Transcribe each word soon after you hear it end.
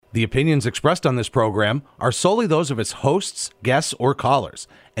The opinions expressed on this program are solely those of its hosts, guests, or callers,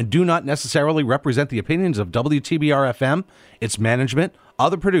 and do not necessarily represent the opinions of WTBR FM, its management,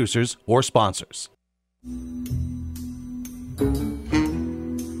 other producers, or sponsors.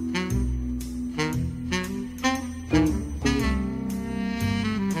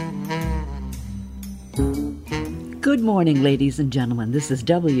 Good morning, ladies and gentlemen. This is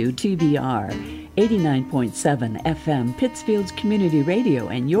WTBR 89.7 FM, Pittsfield's Community Radio,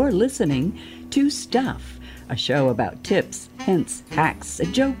 and you're listening to Stuff, a show about tips, hints, hacks, a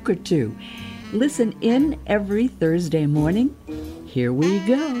joke or two. Listen in every Thursday morning. Here we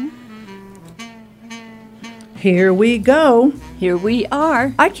go. Here we go. Here we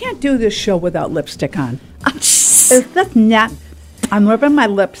are. I can't do this show without lipstick on. That's not. I'm rubbing my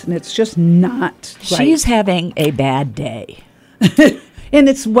lips, and it's just not right. She's having a bad day. And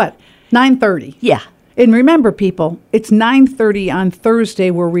it's what? 9:30. Yeah. And remember, people, it's 9:30 on Thursday.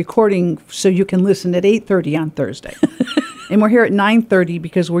 We're recording so you can listen at 8:30 on Thursday. And we're here at 9:30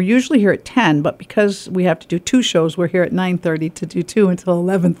 because we're usually here at 10, but because we have to do two shows, we're here at 9:30 to do two until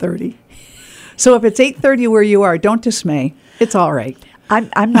 11:30. So if it's 8:30 where you are, don't dismay. It's all right.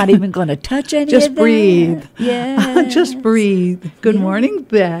 I'm not even going to touch any Just of that. breathe. Yeah. Just breathe. Good morning,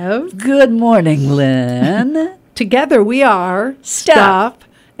 Bev. Good morning, Lynn. Together we are Stuff.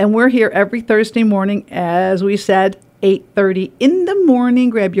 And we're here every Thursday morning, as we said, 8:30 in the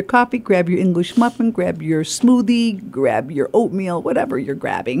morning. Grab your coffee, grab your English muffin, grab your smoothie, grab your oatmeal, whatever you're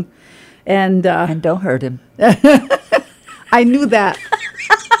grabbing. And don't hurt him. I knew that.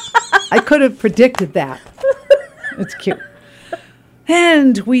 I could have predicted that. It's cute.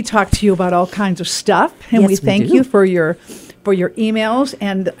 And we talk to you about all kinds of stuff. And Yes, we thank do. you for your emails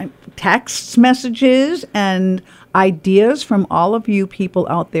and text messages and ideas from all of you people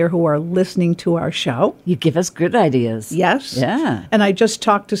out there who are listening to our show. You give us good ideas. Yes. Yeah. And I just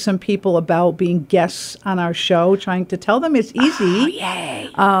talked to some people about being guests on our show, trying to tell them it's easy. Oh,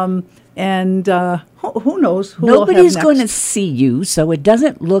 yay. And who knows who we'll Nobody's have going to next. see you, so it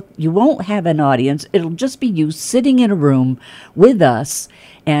doesn't look, you won't have an audience. It'll just be you sitting in a room with us,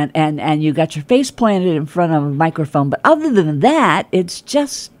 and you got your face planted in front of a microphone. But other than that, it's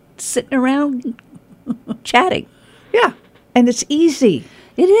just sitting around chatting. Yeah. And it's easy.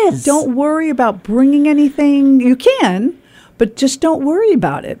 It is. Don't worry about bringing anything. You can, but just don't worry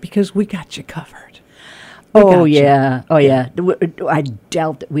about it because we got you covered. We got you. Oh, yeah. I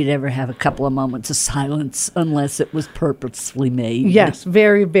doubt that we'd ever have a couple of moments of silence unless it was purposefully made. Yes,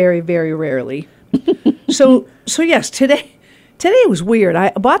 very, very, very rarely. So yes, today was weird.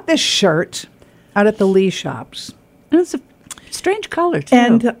 I bought this shirt out at the Lee shops. And it's a strange color, too.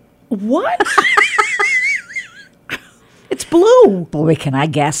 And what? It's blue. Boy, can I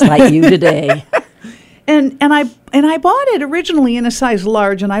gaslight you today. And I bought it originally in a size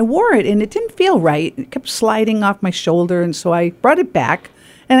large, and I wore it, and it didn't feel right. It kept sliding off my shoulder, and so I brought it back,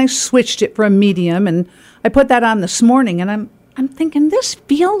 and I switched it for a medium, and I put that on this morning, and I'm thinking, this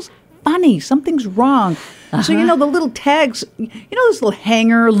feels funny. Something's wrong. So, the little tags, those little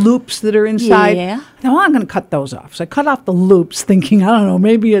hanger loops that are inside? Yeah. I thought, well, I'm going to cut those off. So I cut off the loops, thinking, I don't know,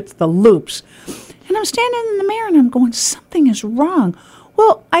 maybe it's the loops. And I'm standing in the mirror, and I'm going, something is wrong.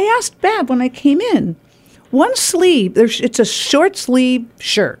 Well, I asked Bab when I came in. One sleeve, it's a short sleeve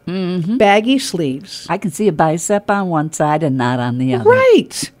shirt, baggy sleeves. I can see a bicep on one side and not on the other.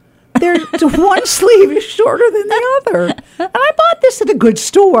 Right. One sleeve is shorter than the other. And I bought this at a good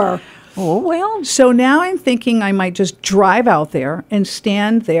store. Oh, well. So now I'm thinking I might just drive out there and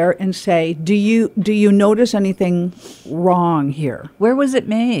stand there and say, do you notice anything wrong here? Where was it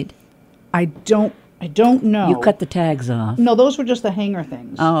made? I don't know. You cut the tags off. No, those were just the hanger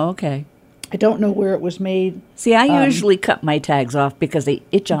things. Oh, okay. I don't know where it was made. See, I usually cut my tags off because they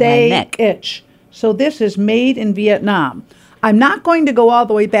itch on my neck. They itch. So this is made in Vietnam. I'm not going to go all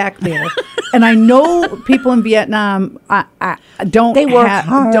the way back there. And I know people in Vietnam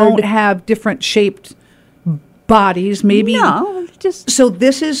don't have different shaped bodies. Maybe No, just so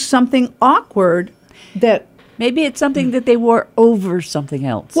this is something awkward that maybe it's something that they wore over something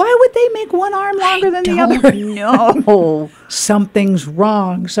else. why would they make one arm longer than the other? No. Something's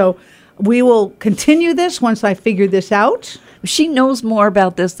wrong. So we will continue this once I figure this out. She knows more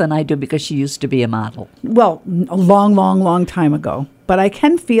about this than I do because she used to be a model. Well, a long, long, long time ago. But I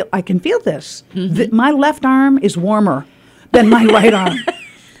can feel this. My left arm is warmer than my right arm.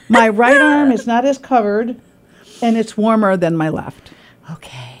 My right arm is not as covered, and it's warmer than my left.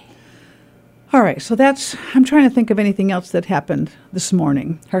 Okay. All right, so I'm trying to think of anything else that happened this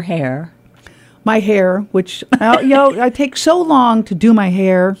morning. Her hair. My hair, which, I take so long to do my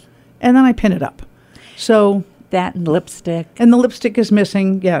hair, and then I pin it up. So That and lipstick. And the lipstick is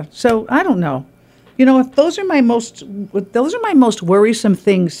missing. Yeah. So I don't know. If those are my most worrisome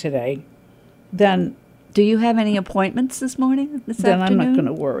things today, then Do you have any appointments this morning, this then afternoon? I'm not going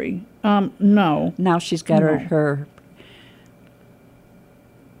to worry. No. Now she's got No. her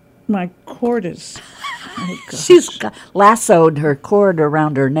My cord is. Oh, gosh. she's got lassoed her cord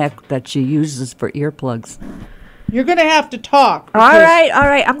around her neck that she uses for earplugs. You're going to have to talk. All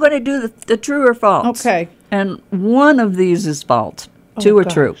right. I'm going to do the true or false. Okay. And one of these is false. Oh, Two are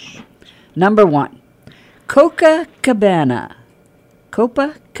true. gosh. Number one, Copacabana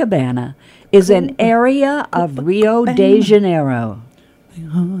is an area of Rio de Janeiro. The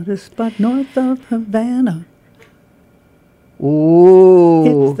hottest spot north of Havana.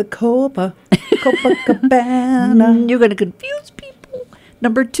 Ooh. It's the Copacabana. You're going to confuse people.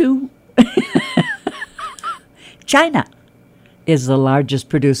 Number two, China is the largest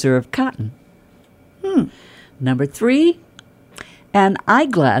producer of cotton. Number three, an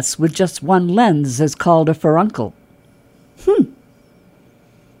eyeglass with just one lens is called a furuncle.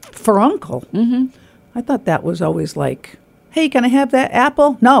 Furuncle? Mm-hmm. I thought that was always like, hey, can I have that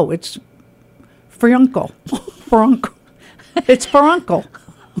apple? No, it's furuncle. Furuncle. It's furuncle.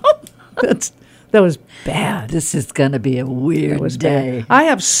 That was bad. This is going to be a weird That was day. bad. I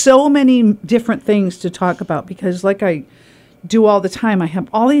have so many different things to talk about because, like I do all the time, I have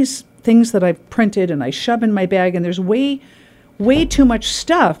all these things that I've printed and I shove in my bag, and there's way too much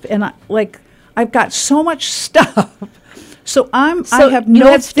stuff, and I've got so much stuff. So I have you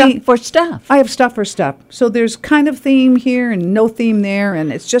no have stuff for stuff. I have stuff for stuff. So there's kind of theme here and no theme there,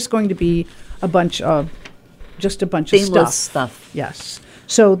 and it's just going to be a bunch of Themeless stuff. Yes.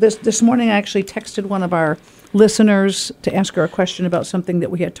 So this morning I actually texted one of our listeners to ask her a question about something that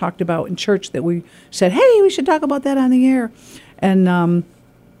we had talked about in church that we said, hey, we should talk about that on the air. And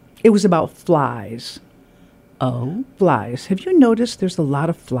it was about flies. Oh? Flies. Have you noticed there's a lot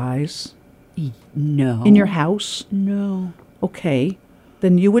of flies No. in your house? No. Okay.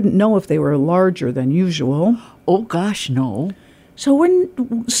 Then you wouldn't know if they were larger than usual. Oh, gosh, no. So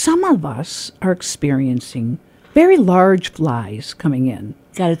some of us are experiencing very large flies coming in.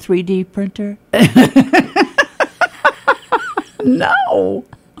 Got a 3D printer? No.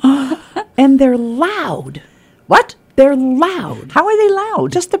 And they're loud. What? They're loud. How are they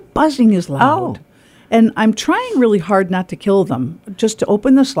loud? Just the buzzing is loud. Oh. And I'm trying really hard not to kill them, just to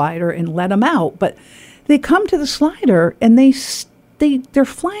open the slider and let them out. But they come to the slider and they're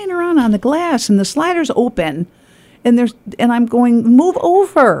flying around on the glass, and the slider's open. And I'm going, move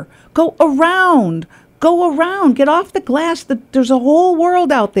over, go around, get off the glass. There's a whole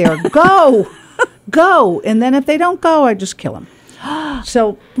world out there. Go, go. And then if they don't go, I just kill them.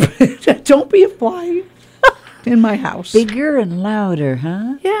 So don't be a fly in my house. Bigger and louder,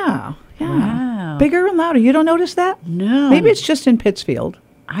 huh? Yeah. Wow. Bigger and louder. You don't notice that? No. Maybe it's just in Pittsfield.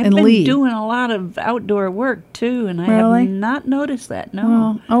 I've and been Lee. doing a lot of outdoor work, too, and I Really? have not noticed that,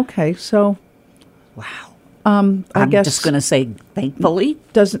 no. Oh, okay. So, Wow. I I'm guess just going to say thankfully.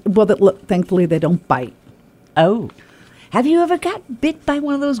 thankfully they don't bite. Oh. Have you ever got bit by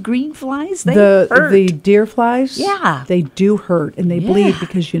one of those green flies? They hurt. The deer flies, Yeah. they do hurt and they bleed Yeah.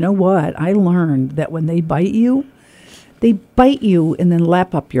 because you know what? I learned that when they bite you and then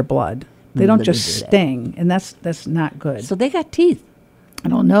lap up your blood. They don't just sting, and that's not good. So they got teeth. I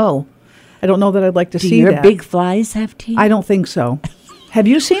don't know. I don't know that I'd like to Do see your that. big flies have teeth? I don't think so. Have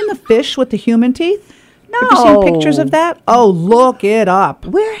you seen the fish with the human teeth? No. Have you seen pictures of that? Oh, look it up.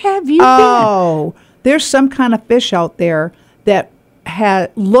 Where have you Oh, there's some kind of fish out there that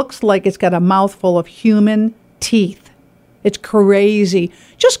looks like it's got a mouthful of human teeth. It's crazy.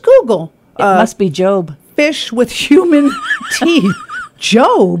 Just Google been? It must be Job. fish with human teeth.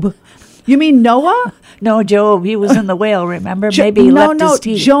 Job? You mean Noah? No, Job. He was in the whale, remember? Maybe he left his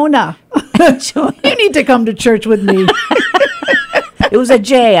teeth. Jonah. You need to come to church with me. It was a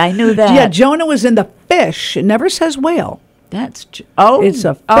J. I knew that. Yeah, Jonah was in the fish. It never says whale. That's... Oh. It's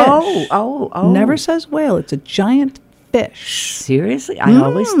a fish. Oh. Never says whale. It's a giant fish. Seriously? I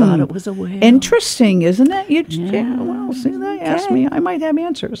always thought it was a whale. Interesting, isn't it? Yeah, well, see, they asked me. I might have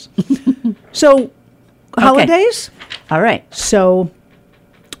answers. So, holidays? All right. So,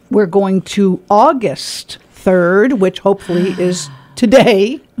 we're going to August 3rd, which hopefully is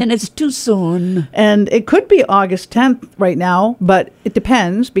today. And it's too soon. And it could be August 10th right now, but it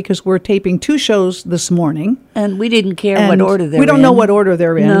depends because we're taping 2 shows this morning. And we didn't care And what order they're in. we don't know what order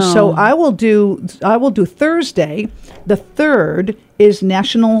they're in. No. So I will do Thursday. The 3rd is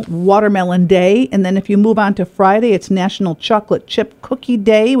National Watermelon Day, and then if you move on to Friday, it's National Chocolate Chip Cookie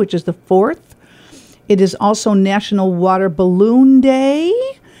Day, which is the 4th. It is also National Water Balloon Day.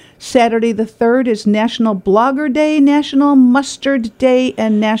 Saturday the 3rd is National Blogger Day, National Mustard Day,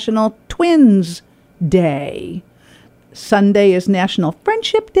 and National Twins Day. Sunday is National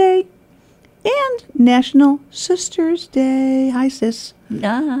Friendship Day and National Sisters Day. Hi, sis.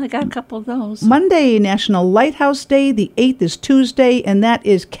 I got a couple of those. Monday, National Lighthouse Day. The 8th is Tuesday, and that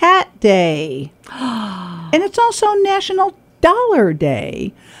is Cat Day. And it's also National Dollar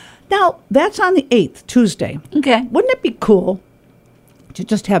Day. Now, that's on the 8th, Tuesday. Okay. Wouldn't it be cool to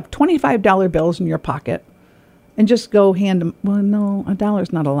just have $25 bills in your pocket and just go hand them? Well, no,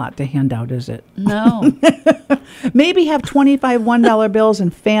 $1 not a lot to hand out, is it? No. Maybe have 25 $1 bills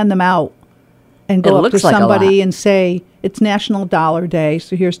and fan them out and go up to like somebody and say, it's National Dollar Day,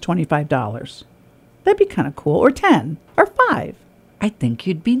 so here's $25. That'd be kind of cool. Or 10 or 5. I think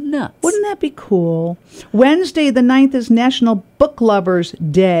you'd be nuts. Wouldn't that be cool? Wednesday the 9th is National Book Lovers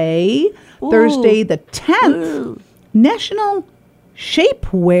Day. Ooh. Thursday the 10th, Ooh. National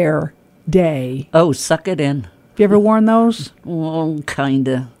Shapewear Day. Oh, suck it in. Have you ever worn those? Well,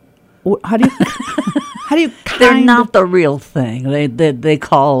 kinda. How do you They're not the real thing. They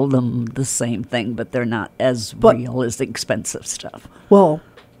call them the same thing, but they're not as real as the expensive stuff. Well,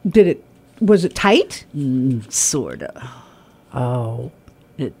 was it tight? Sorta. Oh.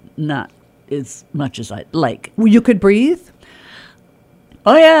 Not as much as I'd like. Well, you could breathe?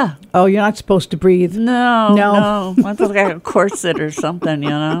 Oh, yeah. Oh, you're not supposed to breathe. No. It's like a corset or something,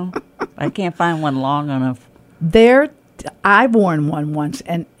 I can't find one long enough. I've worn one once,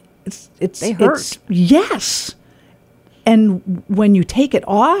 and They hurt. Yes. And when you take it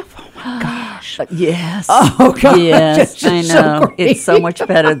off, oh my gosh. Yes. Oh gosh. Yes, I so know. great. It's so much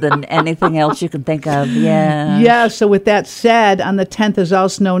better than anything else you can think of. Yeah. Yeah, so with that said, on the 10th is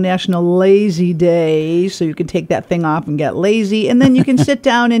also National Lazy Day, so you can take that thing off and get lazy, and then you can sit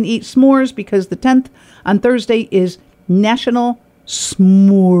down and eat s'mores, because the 10th on Thursday is National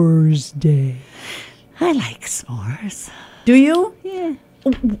S'mores Day. I like s'mores. Do you? Yeah.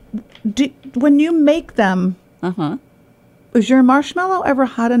 When you make them, Uh-huh. is your marshmallow ever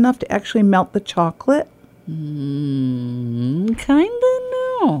hot enough to actually melt the chocolate? Kinda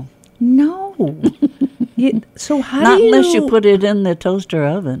no. No. So how Not do you... unless you put it in the toaster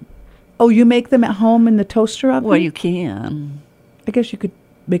oven. Oh, you make them at home in the toaster oven? Well, you can. I guess you could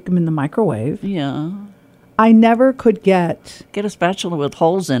make them in the microwave. Yeah. I never could get... Get a spatula with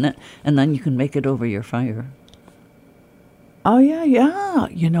holes in it, and then you can make it over your fire. Oh, yeah.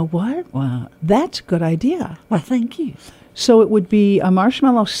 You know what? Wow. That's a good idea. Well, thank you. So it would be a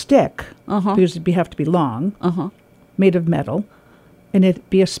marshmallow stick, Uh-huh. because it'd have to be long, Uh-huh. made of metal, and it'd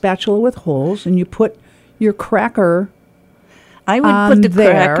be a spatula with holes, and you put your cracker... I would put the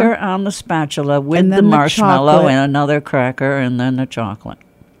there, cracker on the spatula with and the then the marshmallow chocolate. and another cracker and then the chocolate.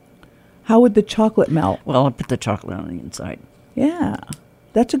 How would the chocolate melt? Well, I put the chocolate on the inside. Yeah,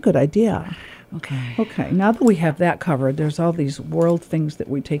 that's a good idea. Okay. Okay, now that we have that covered, there's all these world things that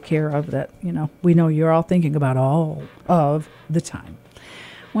we take care of that, we know you're all thinking about all of the time.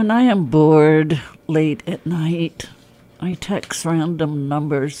 When I am bored late at night, I text random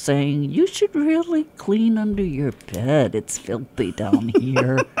numbers saying, you should really clean under your bed. It's filthy down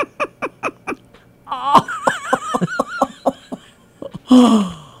here.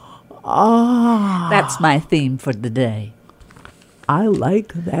 That's my theme for the day. I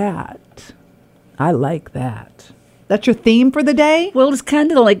like that. That's your theme for the day? Well, it's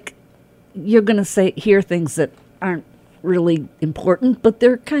kind of like you're going to hear things that aren't really important, but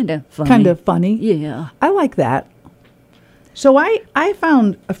they're kind of funny. Kind of funny. Yeah. I like that. So I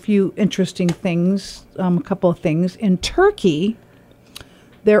found a few interesting things, a couple of things. In Turkey,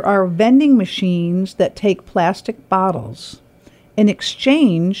 there are vending machines that take plastic bottles. In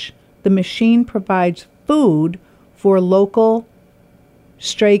exchange, the machine provides food for local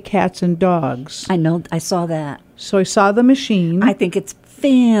stray cats and dogs. I know. I saw that. So I saw the machine. I think it's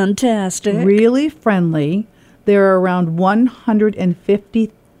fantastic. Really friendly. There are around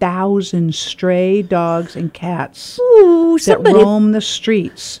 150,000 stray dogs and cats that roam the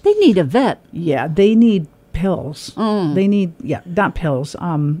streets. They need a vet. Yeah, they need pills. They need, not pills,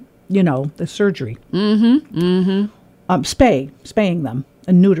 the surgery. Spaying them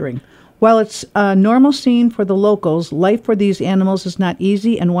and neutering. While it's a normal scene for the locals, life for these animals is not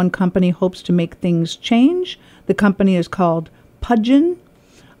easy, and one company hopes to make things change. The company is called Pudgen,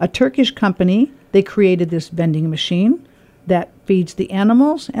 a Turkish company. They created this vending machine that feeds the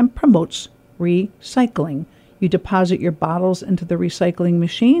animals and promotes recycling. You deposit your bottles into the recycling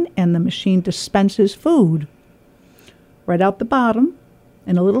machine, and the machine dispenses food right out the bottom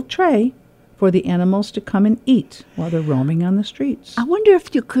in a little tray for the animals to come and eat while they're roaming on the streets. I wonder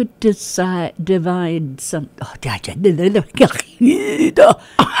if you could divide some. Oh,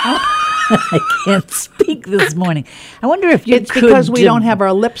 I can't speak this morning. I wonder if you It's could. because we don't have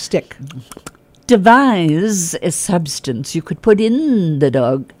our lipstick. Devise a substance you could put in the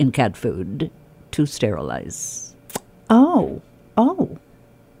dog and cat food to sterilize. Oh.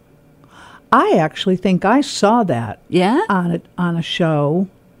 I actually think I saw that Yeah? on a show.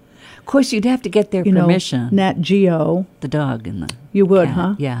 Of course, you'd have to get their You know, permission. Nat Geo. The dog and the You would, cat.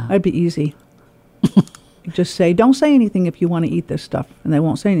 huh? Yeah. That'd be easy. You just say, don't say anything if you want to eat this stuff. And they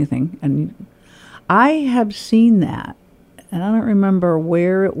won't say anything. And I have seen that. And I don't remember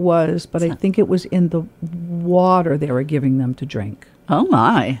where it was, but I think it was in the water they were giving them to drink. Oh,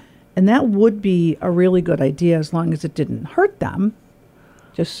 my. And that would be a really good idea as long as it didn't hurt them.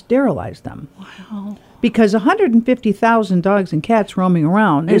 Just sterilize them. Wow. Because 150,000 dogs and cats roaming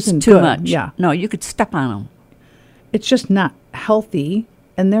around It's isn't too good. much. Yeah. No, you could step on them. It's just not healthy.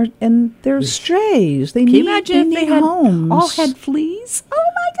 And they're strays. They Can need, you imagine they if they need had homes. all had fleas? Oh,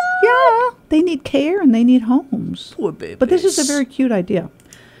 my God. Yeah, they need care and they need homes. Poor babies. But this is a very cute idea.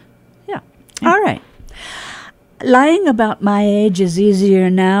 Yeah. All right. Lying about my age is easier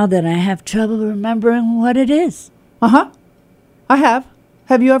now that I have trouble remembering what it is. Uh-huh. I have.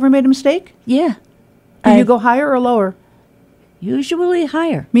 Have you ever made a mistake? Yeah. Do you go higher or lower? Usually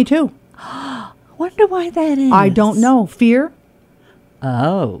higher. Me too. Wonder why that is. I don't know. Fear?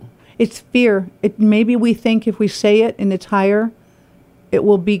 Oh. It's fear. Maybe we think if we say it and it's higher, it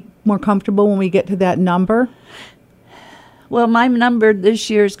will be more comfortable when we get to that number. Well, my number this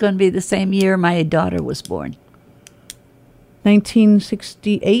year is going to be the same year my daughter was born.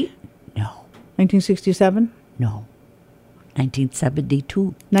 1968? No. 1967? No. 1972.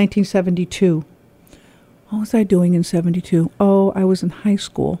 1972. What was I doing in 72? Oh, I was in high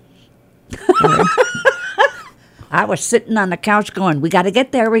school. I was sitting on the couch going, we got to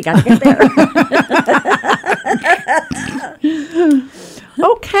get there, we got to get there.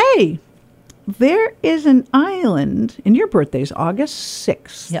 Okay. There is an island, and your birthday's August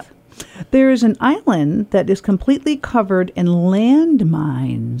 6th. Yep. There is an island that is completely covered in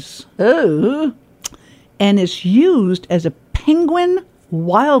landmines Oh. and is used as a penguin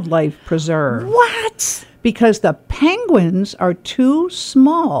wildlife preserve. What? Because the penguins are too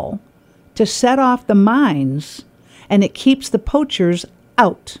small to set off the mines, and it keeps the poachers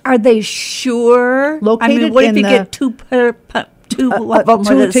out. Are they sure? Located what in if you the- get two of them two at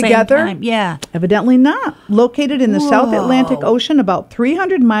the together? Same time? Yeah. Evidently not. Located in the South Atlantic Ocean, about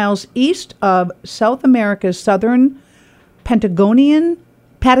 300 miles east of South America's southern Patagonian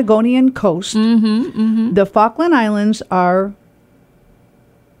coast. The Falkland Islands are...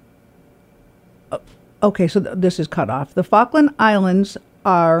 Okay, so this is cut off. The Falkland Islands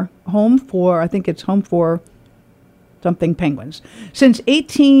are home for something penguins. Since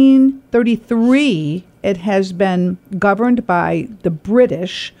 1833, it has been governed by the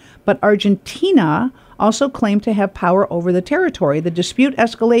British, but Argentina also claimed to have power over the territory. The dispute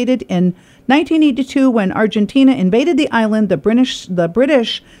escalated in 1982 when Argentina invaded the island. The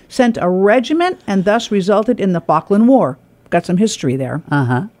British sent a regiment and thus resulted in the Falkland War. Got some history there.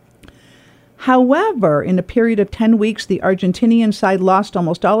 Uh-huh. However, in a period of 10 weeks, the Argentinian side lost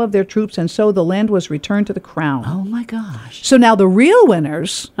almost all of their troops, and so the land was returned to the crown. Oh, my gosh. So now the real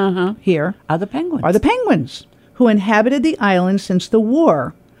winners here Are the penguins. are the penguins, who inhabited the island since the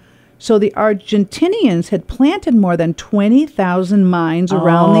war. So the Argentinians had planted more than 20,000 mines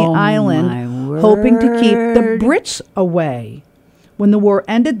around the island, hoping to keep the Brits away. When the war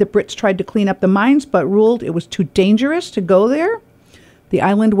ended, the Brits tried to clean up the mines, but ruled it was too dangerous to go there. The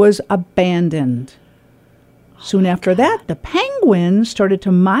island was abandoned. Soon after that, the penguins started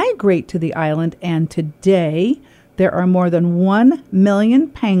to migrate to the island, and today there are more than 1 million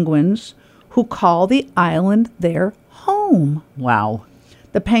penguins who call the island their home. Wow.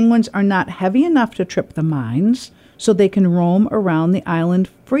 The penguins are not heavy enough to trip the mines, so they can roam around the island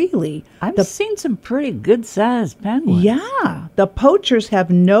freely. I've seen some pretty good-sized penguins. Yeah, the poachers have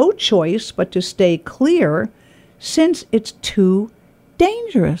no choice but to stay clear since it's too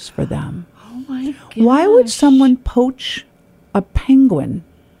dangerous for them. Oh, my gosh. Why would someone poach a penguin?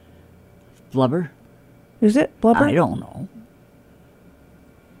 Blubber? Is it blubber? I don't know.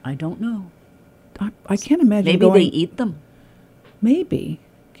 I don't know. I can't imagine Maybe going... they eat them. Maybe.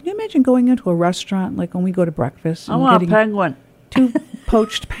 Can you imagine going into a restaurant, like when we go to breakfast, I and want a getting penguin. 2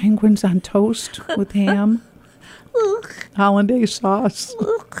 poached penguins on toast with ham, hollandaise sauce?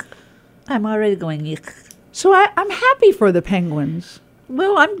 I'm already going, yuck. So I'm happy for the penguins.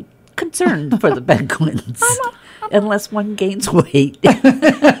 Well, I'm concerned for the penguins. Unless one gains weight.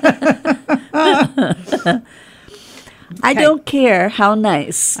 I don't care how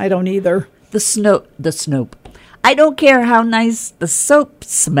nice I don't either. the Snoop. I don't care how nice the soap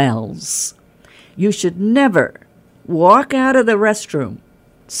smells. You should never walk out of the restroom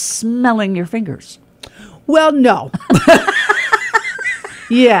smelling your fingers. Well, no.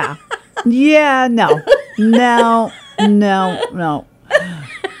 Yeah. Yeah, no. No.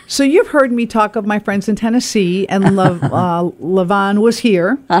 So you've heard me talk of my friends in Tennessee, and LaVon was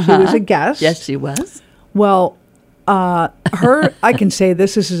here. She was a guest. Yes, she was. Well, I can say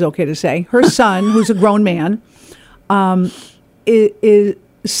this is okay to say. Her son, who's a grown man,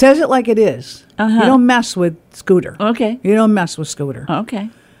 says it like it is. You don't mess with Scooter. Okay. You don't mess with Scooter. Okay.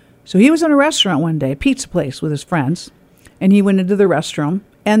 So he was in a restaurant one day, a pizza place with his friends, and he went into the restroom,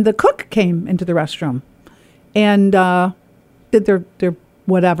 and the cook came into the restroom and did their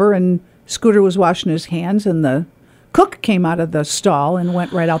whatever, and Scooter was washing his hands, and the cook came out of the stall and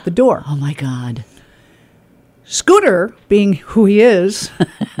went right out the door. Oh, my God. Scooter, being who he is,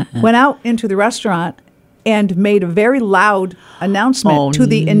 went out into the restaurant and made a very loud announcement to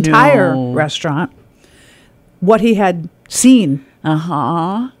the entire restaurant what he had seen.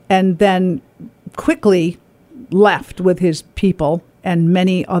 And then quickly left with his people and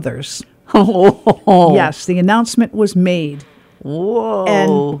many others. Yes, the announcement was made. Whoa.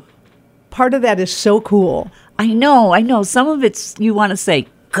 And part of that is so cool. I know. Some of it's, you want to say,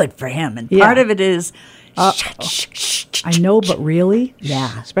 good for him. And part of it is, I know, but really?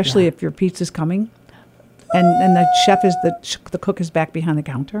 Yeah. Especially if your pizza's coming and the chef is, the cook is back behind the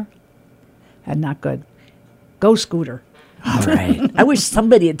counter. And not good. Go, Scooter. All right. I wish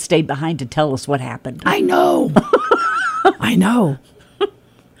somebody had stayed behind to tell us what happened. I know. I know.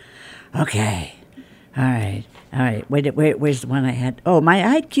 Okay. All right. Wait, where's the one I had? Oh, my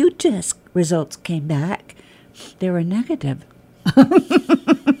IQ test results came back. They were negative.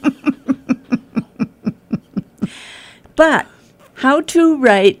 But how to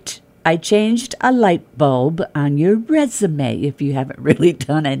write, I changed a light bulb on your resume if you haven't really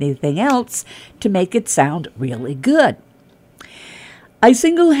done anything else to make it sound really good. I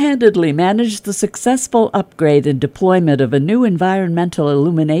single-handedly managed the successful upgrade and deployment of a new environmental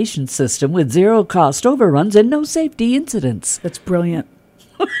illumination system with zero cost overruns and no safety incidents. That's brilliant.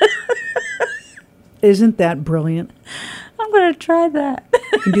 Isn't that brilliant? I'm going to try that.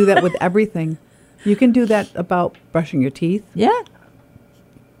 You can do that with everything. You can do that about brushing your teeth. Yeah.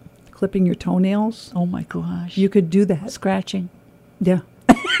 Clipping your toenails. Oh, my gosh. You could do that. Scratching. Yeah.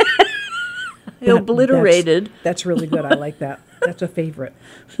 Obliterated. That's really good. I like that. That's a favorite.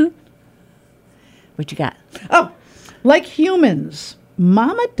 What you got? Oh, like humans,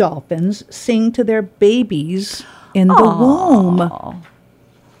 mama dolphins sing to their babies in the womb.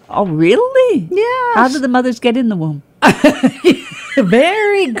 Oh, really? Yes. How do the mothers get in the womb?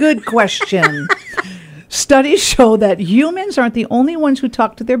 Very good question. Studies show that humans aren't the only ones who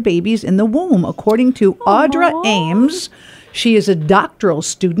talk to their babies in the womb. According to Audra Ames, she is a doctoral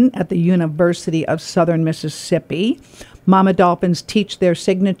student at the University of Southern Mississippi. Mama dolphins teach their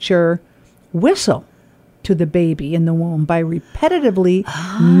signature whistle to the baby in the womb by repetitively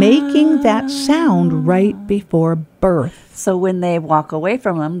making that sound right before birth. So when they walk away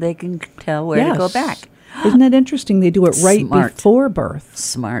from them, they can tell where to go back. Isn't that interesting? They do it right Smart. before birth.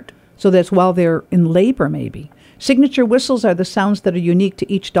 Smart. So that's while they're in labor, maybe. Signature whistles are the sounds that are unique to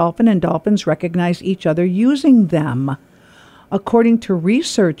each dolphin, and dolphins recognize each other using them. According to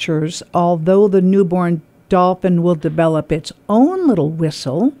researchers, although the newborn dolphin will develop its own little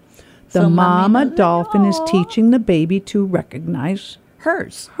whistle, the mama dolphin is teaching the baby to recognize her.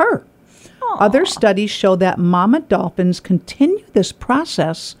 Other studies show that mama dolphins continue this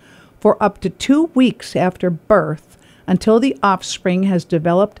process for up to 2 weeks after birth until the offspring has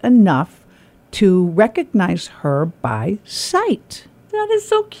developed enough to recognize her by sight. That is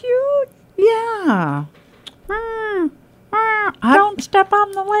so cute. Yeah. Don't step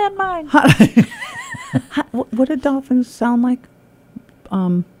on the landmine. What do dolphins sound like?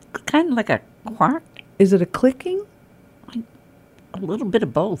 Kind of like a quack. Is it a clicking? A little bit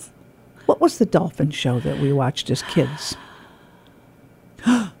of both. What was the dolphin show that we watched as kids?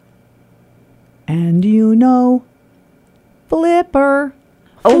 And you know, Flipper.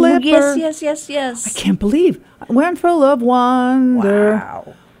 Oh, Flipper. yes. I can't believe I went full of wonder.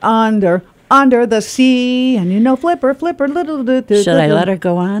 Wow. Under the sea, and you know, Flipper. Should I let her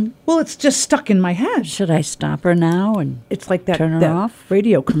go on? Well, it's just stuck in my head. Should I stop her now and It's like that, turn her that off?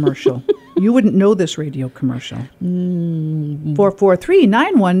 radio commercial. You wouldn't know this radio commercial.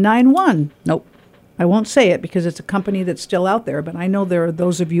 443-9191. Nope. I won't say it because it's a company that's still out there, but I know there are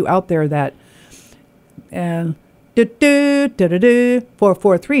those of you out there that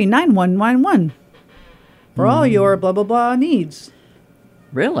 443-9191. for all your blah, blah, blah needs.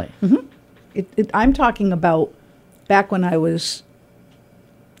 Really? I'm talking about back when I was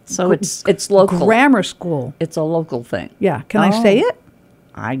So it's local. grammar school. It's a local thing. Yeah. Can I say it?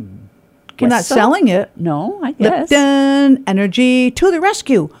 I guess We're not so. selling it. No, I guess. Lipton Energy to the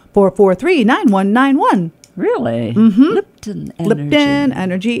rescue. 443-9191. Really? Lipton Energy. Lipton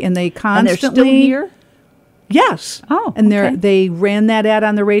Energy, and they And constantly. they're still here? Yes. Oh, and okay. they ran that ad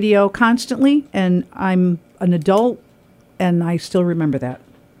on the radio constantly, and I'm an adult, and I still remember that.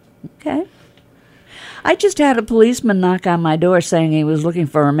 Okay. I just had a policeman knock on my door saying he was looking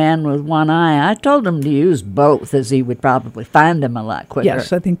for a man with one eye. I told him to use both, as he would probably find him a lot quicker.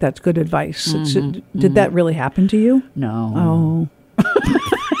 Yes, I think that's good advice. Did that really happen to you? No. Oh.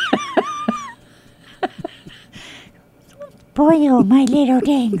 Boy, oh, my little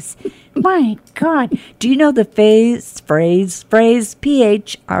things. My God. Do you know the phrase,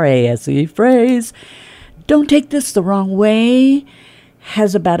 P-H-R-A-S-E, phrase, don't take this the wrong way,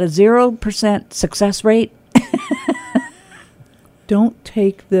 has about a 0% success rate? Don't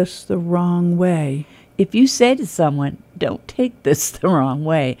take this the wrong way. If you say to someone, don't take this the wrong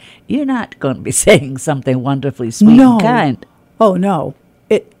way, you're not going to be saying something wonderfully sweet No. and kind. Oh, no.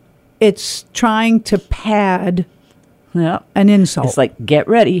 It's trying to pad Yep. an insult. It's like, get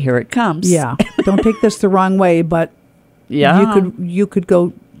ready, here it comes. Yeah. Don't take this the wrong way, but Yeah. you could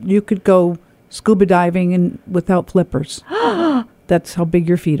go scuba diving and without flippers. That's how big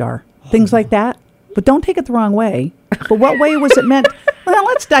your feet are. Things like that. But don't take it the wrong way. But what way was it meant? Well,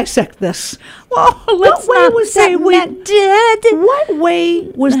 let's dissect this. Well, let's way not was say that we meant- did. What way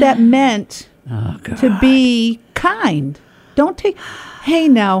was that meant Oh, God. to be kind? Don't take, hey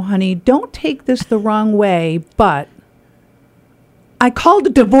now, honey, don't take this the wrong way, but I called a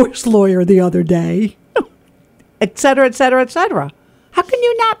divorce lawyer the other day, et cetera, et cetera, et cetera. How can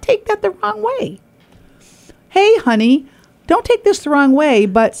you not take that the wrong way? Hey, honey, don't take this the wrong way,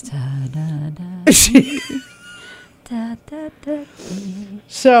 but...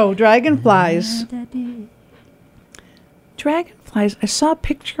 So, dragonflies. Dragonflies, I saw a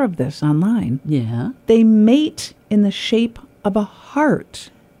picture of this online. Yeah. They mate in the shape of a heart.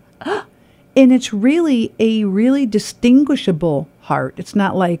 And it's really a really distinguishable heart. It's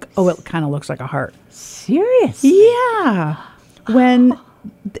not like, oh, it kind of looks like a heart. Serious? Yeah. When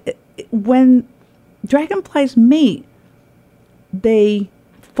dragonflies mate, they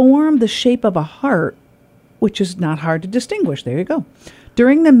form the shape of a heart, which is not hard to distinguish. There you go.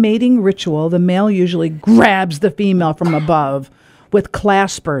 During the mating ritual, the male usually grabs the female from above with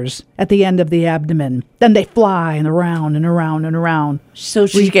claspers at the end of the abdomen. Then they fly and around and around and around. So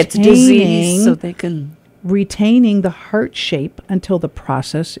she gets retaining- disease so they can... retaining the heart shape until the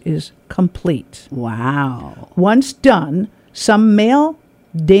process is complete. Wow. Once done, some male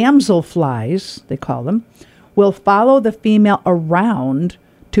damselflies, they call them, will follow the female around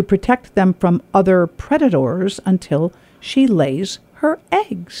to protect them from other predators until she lays her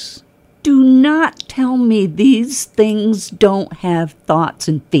eggs. Do not tell me these things don't have thoughts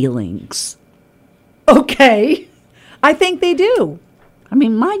and feelings. Okay. I think they do. I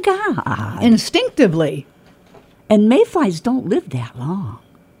mean, my God. Instinctively. And mayflies don't live that long.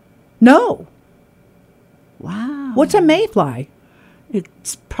 No. Wow. What's a mayfly?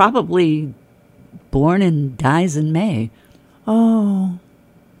 It's probably born and dies in May. Oh.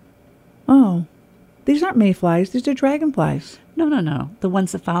 These aren't mayflies. These are dragonflies. No. The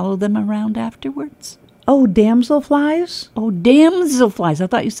ones that follow them around afterwards. Oh, damselflies? Oh, damselflies. I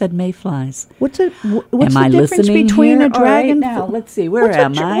thought you said mayflies. What's Am the I difference listening between here? a dragon? All right, now, let's see. Where What's a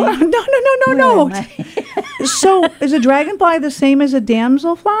am dra- I? No. Where am I? So, is a dragonfly the same as a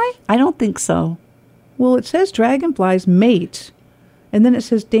damselfly? I don't think so. Well, it says dragonflies mate, and then it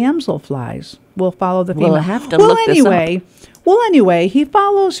says damselflies will follow the female. We'll have to look this up. Anyway, he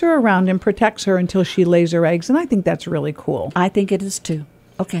follows her around and protects her until she lays her eggs, and I think that's really cool. I think it is too.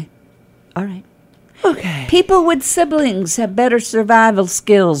 Okay. All right. Okay. People with siblings have better survival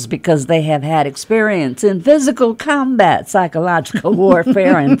skills because they have had experience in physical combat, psychological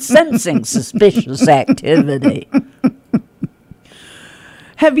warfare, and sensing suspicious activity.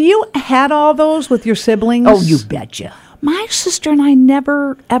 Have you had all those with your siblings? Oh, you betcha. My sister and I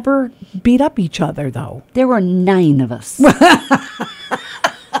never, ever beat up each other, though. There were 9 of us.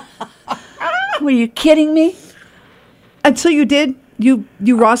 Were you kidding me? And so you did? You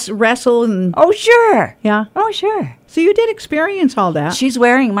wrestle and... Oh, sure. Yeah. Oh, sure. So you did experience all that. She's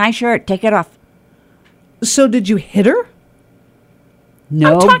wearing my shirt. Take it off. So did you hit her?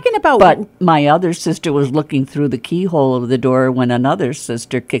 No, I'm talking about... But my other sister was looking through the keyhole of the door when another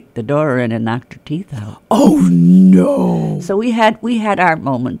sister kicked the door in and knocked her teeth out. Oh, no. So we had our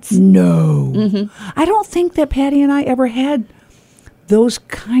moments. No. Mm-hmm. I don't think that Patty and I ever had those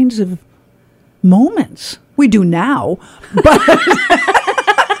kinds of moments. We do now, but...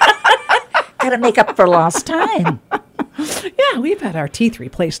 Gotta make up for lost time. Yeah, we've had our teeth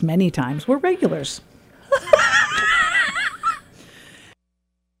replaced many times. We're regulars.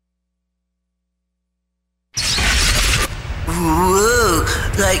 Whoa,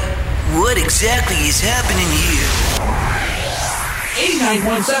 like, what exactly is happening here?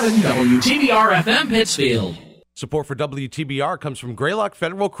 89.7 WTBR FM Pittsfield. Support for WTBR comes from Greylock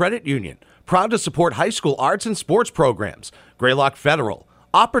Federal Credit Union, proud to support high school arts and sports programs. Greylock Federal,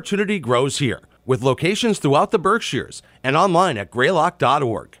 opportunity grows here, with locations throughout the Berkshires and online at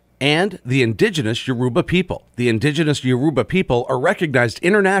greylock.org. And the Indigenous Yoruba people. The Indigenous Yoruba people are recognized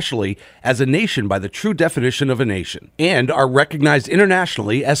internationally as a nation by the true definition of a nation, and are recognized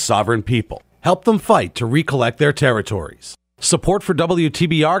internationally as sovereign people. Help them fight to recollect their territories. Support for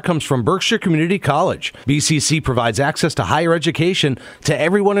WTBR comes from Berkshire Community College. BCC provides access to higher education to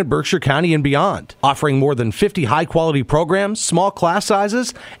everyone in Berkshire County and beyond, offering more than 50 high-quality programs, small class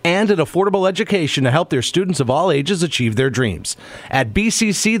sizes, and an affordable education to help their students of all ages achieve their dreams. At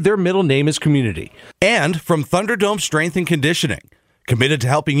BCC, their middle name is community. And from Thunderdome Strength and Conditioning, committed to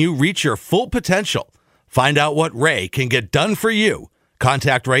helping you reach your full potential. Find out what Ray can get done for you.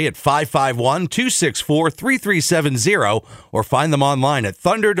 Contact Ray at 551-264-3370 or find them online at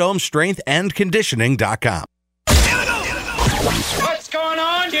thunderdomestrengthandconditioning.com. What's going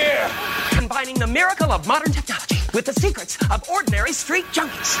on here? Combining the miracle of modern technology with the secrets of ordinary street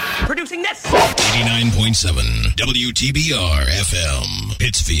junkies. Producing this. 89.7 WTBR FM,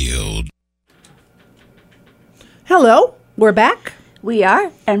 Pittsfield. Hello, we're back. We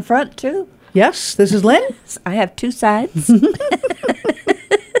are, and front too. Yes, this is Lynn. I have two sides.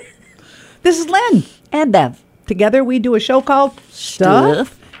 This is Lynn. And Bev. Together we do a show called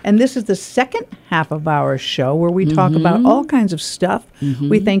Stuff. And this is the second half of our show where we talk about all kinds of stuff.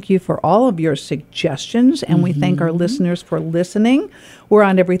 We thank you for all of your suggestions, and we thank our listeners for listening. We're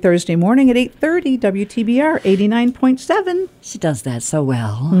on every Thursday morning at 8:30, WTBR 89.7. She does that so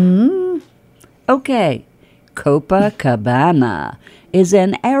well. Okay. Copacabana is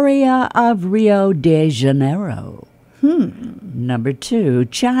an area of Rio de Janeiro. Number 2,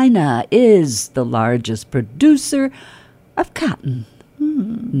 China is the largest producer of cotton.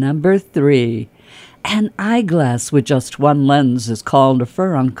 Number 3, an eyeglass with just one lens is called a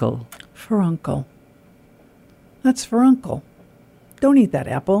furuncle. Furuncle. That's furuncle. Don't eat that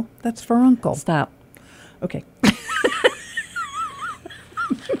apple. That's furuncle. Stop. Okay.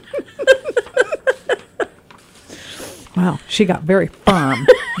 Wow, she got very firm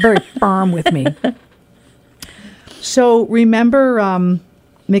with me. So remember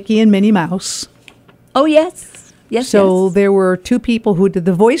Mickey and Minnie Mouse? Oh, yes. Yes, So yes. there were two people who did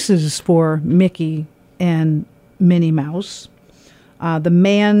the voices for Mickey and Minnie Mouse. The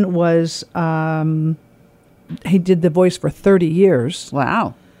man was, he did the voice for 30 years.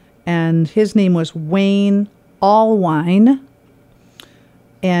 Wow. And his name was Wayne Allwine.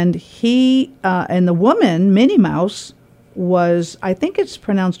 And he, and the woman, Minnie Mouse, was, I think it's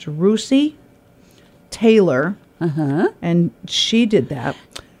pronounced Russi Taylor. And she did that.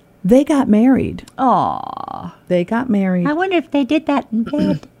 They got married. Aw. They got married. I wonder if they did that in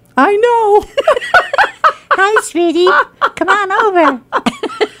bed. I know. Hi, sweetie. Come on over.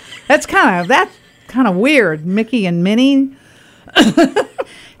 That's kind of weird. Mickey and Minnie. I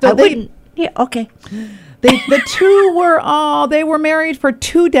wouldn't. Yeah, okay. The two were married for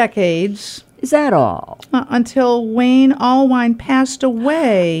 2 decades. Is that all? Until Wayne Allwine passed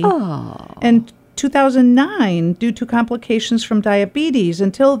away in 2009 due to complications from diabetes.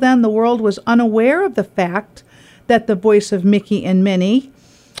 Until then, the world was unaware of the fact that the voice of Mickey and Minnie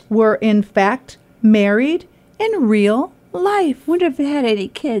were in fact married in real life. Wonder if they had any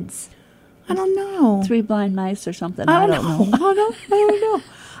kids. I don't know. 3 blind mice or something. I don't know. I don't know.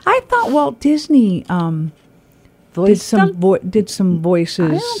 I thought Walt Disney did some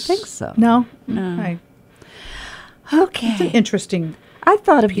voices. I don't think so. No? No. Right. Okay. It's an interesting. I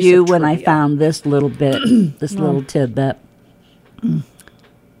thought of piece you of when I trivia. found this little bit, this little tidbit.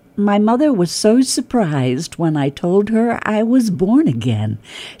 My mother was so surprised when I told her I was born again.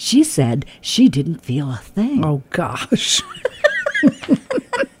 She said she didn't feel a thing. Oh, gosh.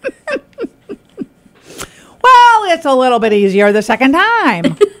 Well, it's a little bit easier the second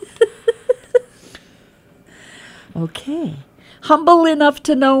time. Okay. Humble enough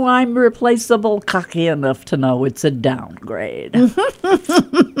to know I'm replaceable, cocky enough to know it's a downgrade.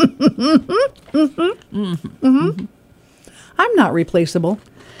 I'm not replaceable.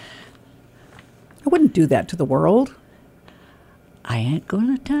 I wouldn't do that to the world. I ain't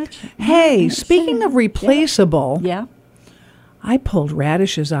going to touch it. Hey, speaking of replaceable, Yeah. I pulled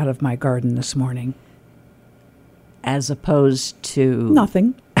radishes out of my garden this morning. As opposed to...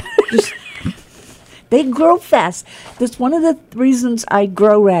 Nothing. Just They grow fast. That's one of the reasons I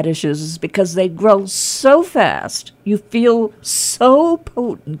grow radishes is because they grow so fast. You feel so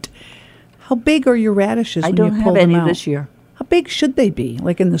potent. how big are your radishes I when don't you pull have any them out? this year. How big should they be?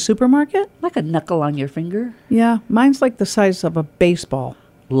 Like in the supermarket? Like a knuckle on your finger. Yeah, mine's like the size of a baseball.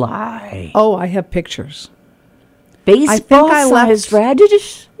 Lie. Oh, I have pictures. Baseball-sized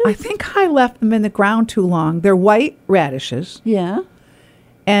radish? I think I left them in the ground too long. They're white radishes. Yeah.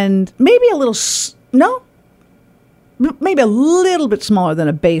 And maybe a little, maybe a little bit smaller than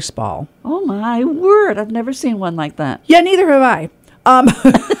a baseball. Oh, my word. I've never seen one like that. Yeah, neither have I.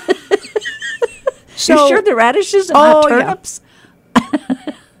 So, You're sure the radishes and Oh, not yeah. turnips?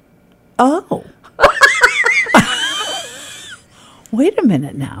 Oh. Wait a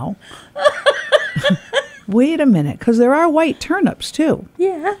minute now. Wait a minute, because there are white turnips, too.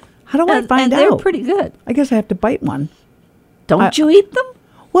 Yeah. How do I find and out? they're pretty good. I guess I have to bite one. Don't you eat them?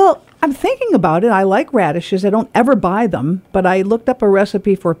 Well, I'm thinking about it. I like radishes. I don't ever buy them, but I looked up a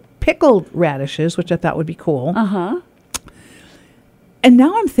recipe for pickled radishes, which I thought would be cool. Uh-huh. And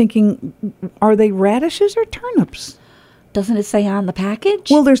now I'm thinking, are they radishes or turnips? Doesn't it say on the package?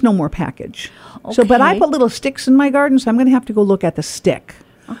 Well, there's no more package. So, but I Okay. put little sticks in my garden, so I'm going to have to go look at the stick.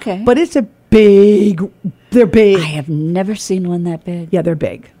 Okay. But it's a they're big. I have never seen one that big. Yeah, they're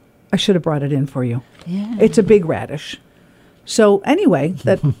big. I should have brought it in for you. Yeah. It's a big radish. So anyway,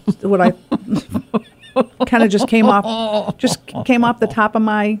 that's what I kind of just came off the top of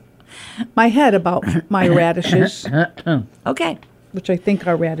my head about my radishes, Okay. which I think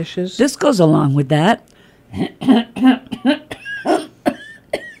are radishes. This goes along with that. I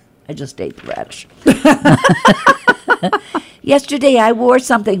just ate the radish. Yesterday, I wore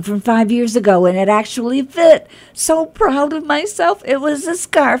something from 5 years ago, and it actually fit. So proud of myself. It was a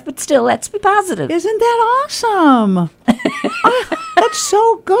scarf, but still, let's be positive. Isn't that awesome? That's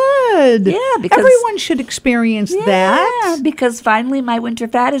so good. Yeah, because- everyone should experience Yeah, that. because finally my winter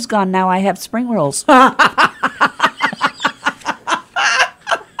fat is gone. Now I have spring rolls.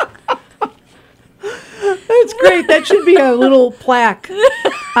 That's great. That should be a little plaque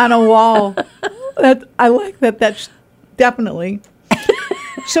on a wall. I like that. That's definitely.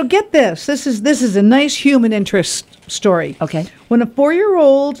 So get this. This is a nice human interest story. Okay. When a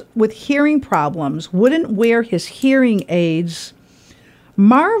 4-year-old with hearing problems wouldn't wear his hearing aids,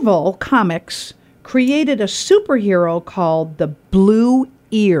 Marvel Comics created a superhero called the Blue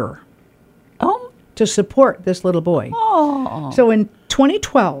Ear Oh. to support this little boy. Oh. So in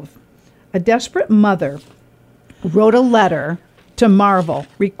 2012, a desperate mother wrote a letter to Marvel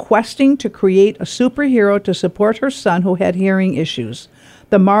requesting to create a superhero to support her son who had hearing issues.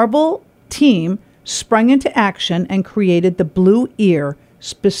 The Marvel team sprung into action and created the Blue Ear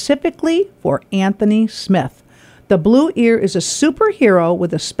specifically for Anthony Smith. The Blue Ear is a superhero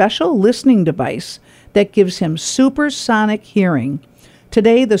with a special listening device that gives him supersonic hearing.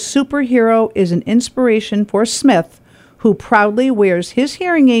 Today, the superhero is an inspiration for Smith, who proudly wears his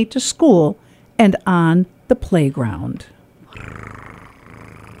hearing aid to school and on the playground.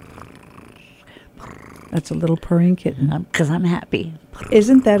 That's a little purring kitten. Because I'm happy.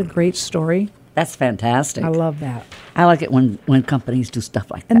 Isn't that a great story? That's fantastic. I love that. I like it when companies do stuff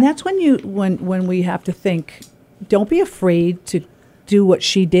like that. And that's when we have to think, don't be afraid to do what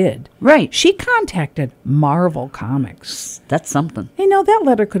she did. Right. She contacted Marvel Comics. That's something. You know, that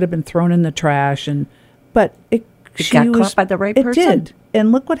letter could have been thrown in the trash, but It got caught by the right person? It did.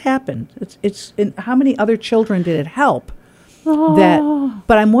 And look what happened. It's and how many other children did it help? Oh.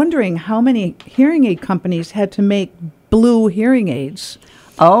 But I'm wondering how many hearing aid companies had to make blue hearing aids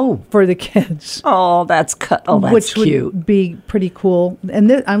Oh. for the kids. Oh, that's that's which cute. would be pretty cool.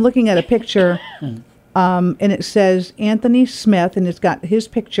 And I'm looking at a picture, and it says Anthony Smith, and it's got his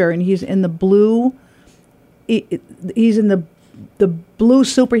picture, and he's in the blue. He's in the blue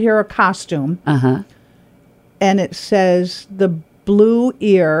superhero costume, Uh-huh. and it says the Blue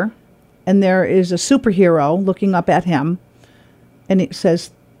Ear, and there is a superhero looking up at him, and it says,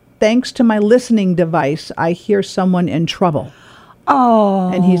 "Thanks to my listening device, I hear someone in trouble."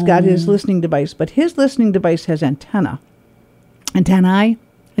 Oh. And he's got his listening device, but his listening device has antennae. Antennae?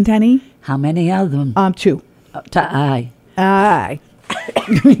 How many of them? 2. To I. Aye.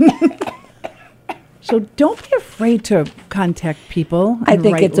 So don't be afraid to contact people. I and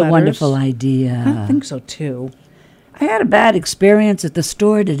think write it's a letters. wonderful idea. I think so too. I had a bad experience at the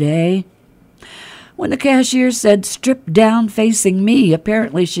store today. When the cashier said strip down facing me,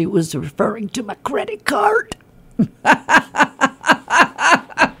 apparently she was referring to my credit card.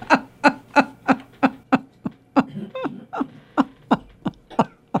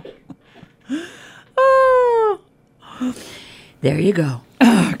 There you go.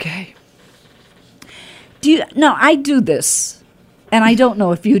 Okay. No, I do this. And I don't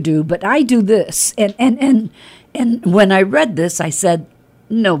know if you do, but I do this. And when I read this, I said,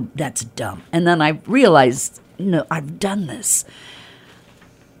 no, that's dumb. And then I realized, no, I've done this.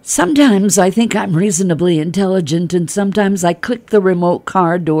 Sometimes I think I'm reasonably intelligent, and sometimes I click the remote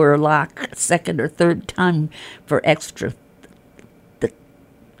car door lock a second or third time for extra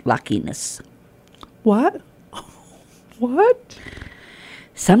luckiness. What? What?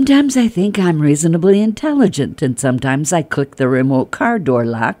 Sometimes I think I'm reasonably intelligent, and sometimes I click the remote car door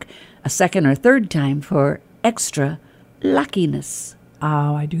lock a second or third time for extra luckiness.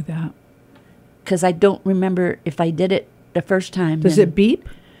 Oh, I do that. Because I don't remember if I did it the first time. Does it beep?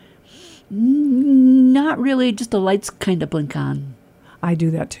 Not really, just the lights kind of blink on. I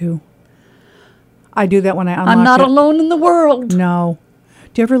do that too. I do that when I unlock I'm not it. alone in the world. No.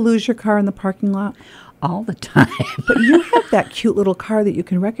 Do you ever lose your car in the parking lot? All the time. But you have that cute little car that you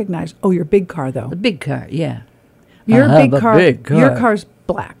can recognize. Oh, your big car, though. The big car, yeah. Your I have big a car. big car. Your car's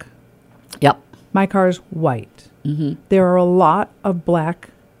black. Yep. My car's white. Mm-hmm. There are a lot of black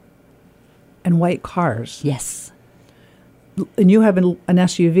and white cars. Yes. And you have an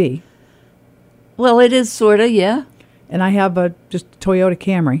SUV. Well, it is sort of, yeah. And I have just a Toyota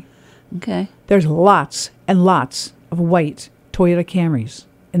Camry. Okay. There's lots and lots of white Toyota Camrys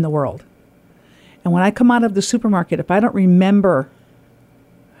in the world. And when I come out of the supermarket, if I don't remember,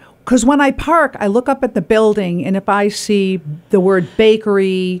 because when I park, I look up at the building, and if I see the word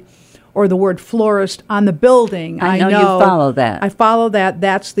bakery or the word florist on the building, I know you follow that. I follow that.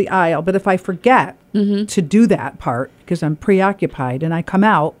 That's the aisle. But if I forget to do that part because I'm preoccupied and I come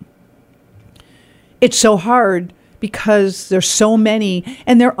out, it's so hard because there's so many.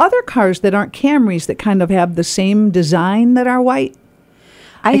 And there are other cars that aren't Camrys that kind of have the same design that are white.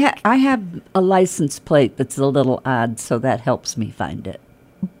 I have a license plate that's a little odd, so that helps me find it.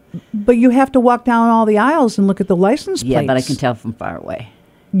 But you have to walk down all the aisles and look at the license plates. Yeah, but I can tell from far away.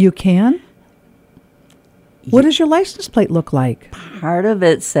 You can? What does your license plate look like? Part of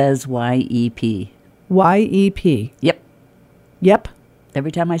it says YEP. YEP. Yep. Yep.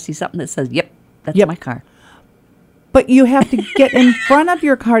 Every time I see something that says, yep, that's Yep. my car. But you have to get in front of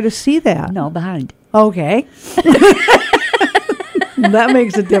your car to see that. No, behind. Okay. That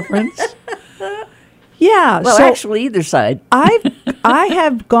makes a difference. Yeah. Well, so actually, either side. I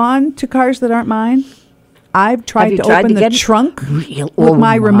have gone to cars that aren't mine. I've tried to open the trunk with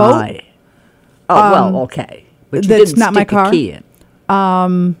my remote. Oh, well, okay. But you that's didn't not my stick a car. key in.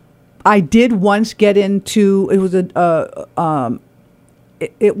 I did once get into it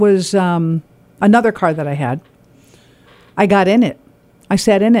was another car that I had. I got in it. I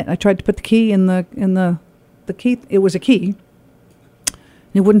sat in it. I tried to put the key in the key. It was a key.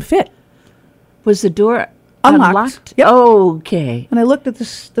 It wouldn't fit. Was the door Unlocked. unlocked? Yep. Okay. And I looked at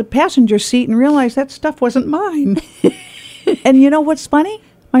the passenger seat and realized that stuff wasn't mine. And you know what's funny?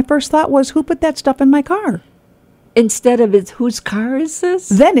 My first thought was, who put that stuff in my car? Instead of it's whose car is this?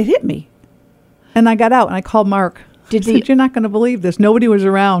 Then it hit me. And I got out and I called Mark. Did I said, you're not going to believe this. Nobody was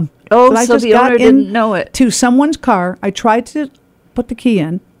around. Oh, But I so just the got owner didn't know it. to someone's car. I tried to put the key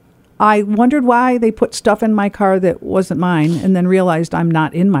in. I wondered why they put stuff in my car that wasn't mine, and then realized I'm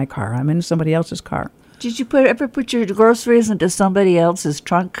not in my car. I'm in somebody else's car. Did you ever put your groceries into somebody else's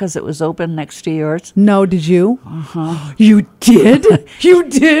trunk because it was open next to yours? No, did you? Uh-huh. You did? You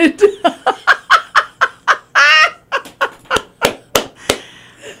did?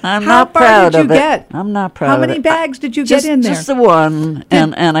 I'm How not far proud did you of it. get? I'm not proud How of many it. bags did you get in there? Just the one.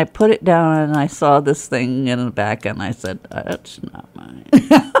 And I put it down and I saw this thing in the back and I said, that's not mine.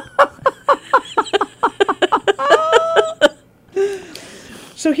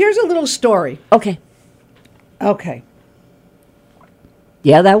 So here's a little story. Okay. Okay.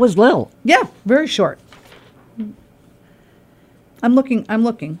 Yeah, that was Lil. Yeah, very short. I'm looking.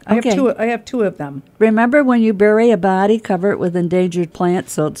 Okay. I have two of them. Remember when you bury a body, cover it with endangered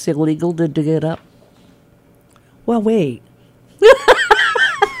plants so it's illegal to dig it up? Well, wait.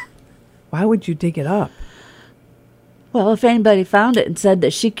 Why would you dig it up? Well, if anybody found it and said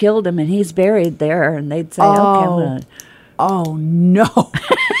that she killed him and he's buried there, and they'd say, okay, I'm gonna... Oh, no.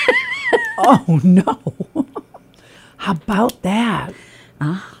 Oh, no. How about that?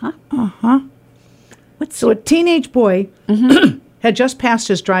 Uh-huh. Uh-huh. So a teenage boy had just passed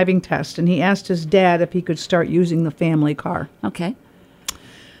his driving test, and he asked his dad if he could start using the family car. Okay.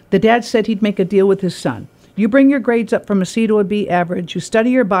 The dad said he'd make a deal with his son. You bring your grades up from a C to a B average, you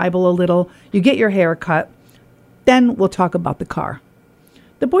study your Bible a little, you get your hair cut, then we'll talk about the car.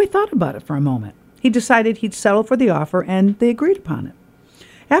 The boy thought about it for a moment. He decided he'd settle for the offer, and they agreed upon it.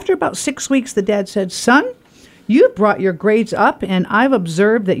 After about 6 weeks, the dad said, Son, you've brought your grades up, and I've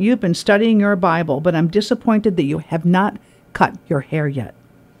observed that you've been studying your Bible, but I'm disappointed that you have not cut your hair yet.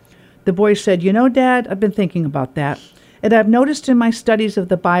 The boy said, You know, Dad, I've been thinking about that. And I've noticed in my studies of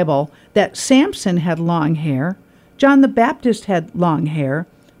the Bible that Samson had long hair, John the Baptist had long hair,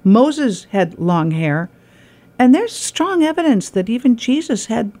 Moses had long hair, and there's strong evidence that even Jesus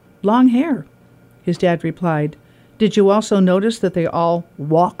had long hair. His dad replied, Did you also notice that they all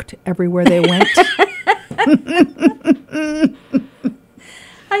walked everywhere they went?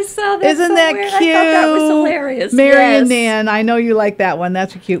 I saw that. Isn't that somewhere. cute? I thought that was hilarious. Mary Yes. and Nan, I know you like that one.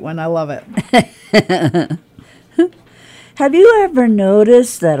 That's a cute one. I love it. Have you ever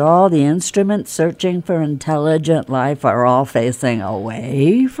noticed that all the instruments searching for intelligent life are all facing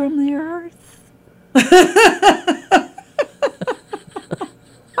away from the Earth?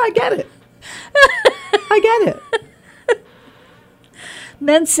 I get it. I get it.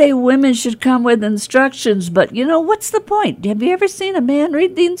 Men say women should come with instructions, but what's the point? Have you ever seen a man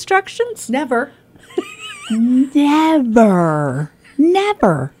read the instructions? Never. Never.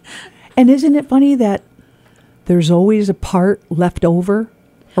 Never. And isn't it funny that there's always a part left over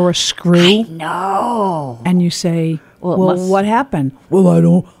or a screw? No. And you say, Well, it well, must- what happened? Well,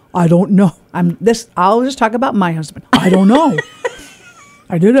 I don't know. I'll just talk about my husband. I don't know.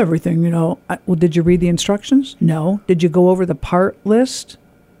 I did everything, well, did you read the instructions? No. Did you go over the part list?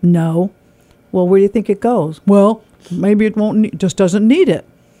 No. Well, where do you think it goes? Well, maybe it won't. Just doesn't need it.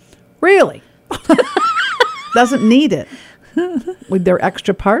 Really? Doesn't need it. With their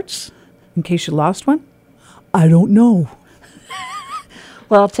extra parts in case you lost one? I don't know.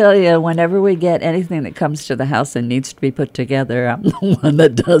 Well, I'll tell you, whenever we get anything that comes to the house and needs to be put together, I'm the one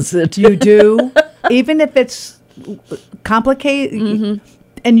that does it. You do? Even if it's complicated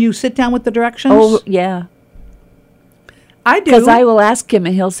and you sit down with the directions? Oh, yeah. I do. Because I will ask him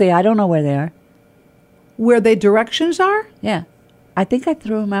and he'll say, I don't know where they are. Where the directions are? Yeah. I think I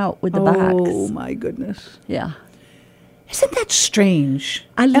threw them out with the Oh, box. my goodness. Yeah. Isn't that strange?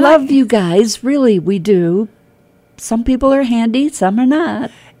 I love you guys. Really, we do. Some people are handy, some are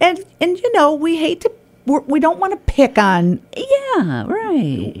not. And we hate to, we don't want to pick on, Yeah,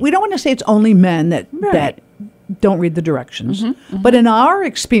 right. we don't want to say it's only men that don't read the directions. But in our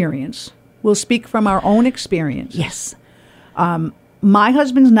experience, we'll speak from our own experience. Yes. My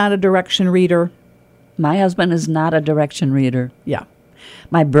husband's not a direction reader. My husband is not a direction reader. Yeah.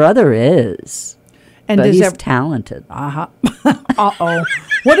 My brother is. And But does he's talented. Uh-huh. Uh-oh.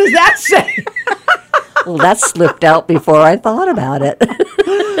 What does that say? Well, that slipped out before I thought about it.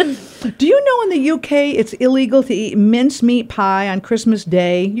 Do you know in the UK it's illegal to eat mincemeat pie on Christmas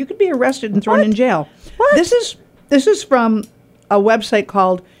Day? You could be arrested and thrown in jail. What? This is from a website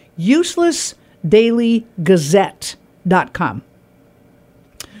called uselessdailygazette.com.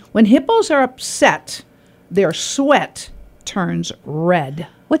 When hippos are upset, their sweat turns red.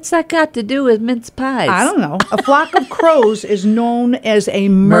 What's that got to do with mince pies? I don't know. A flock of crows is known as a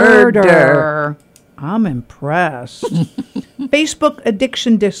murder. Murder. I'm impressed. Facebook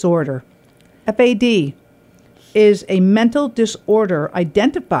addiction disorder, FAD, is a mental disorder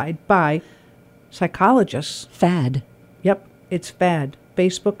identified by psychologists. Fad. Yep, it's FAD,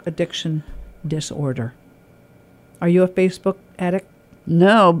 Facebook addiction disorder. Are you a Facebook addict?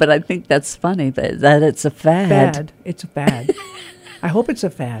 No, but I think that's funny that it's a fad. Fad. It's a fad. I hope it's a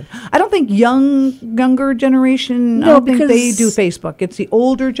fad. I don't think younger generation, I No, don't think they because- do Facebook. It's the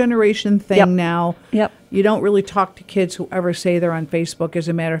older generation thing Yep. now. Yep. You don't really talk to kids who ever say they're on Facebook. As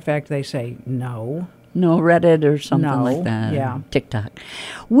a matter of fact, they say no. No, Reddit or something No, like that. yeah. TikTok.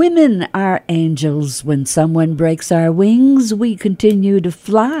 Women are angels. When someone breaks our wings, we continue to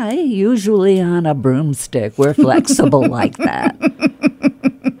fly, usually on a broomstick. We're flexible like that.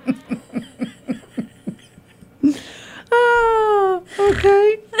 Oh,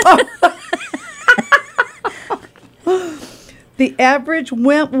 okay. The average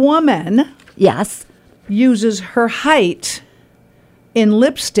woman Yes. uses her height in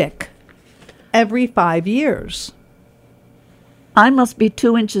lipstick every 5 years. I must be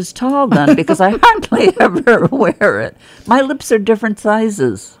 2 inches tall then because I hardly ever wear it. My lips are different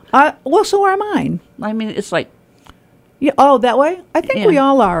sizes. Well, so are mine. I mean, it's like, Yeah. Oh, that way? I think Yeah. we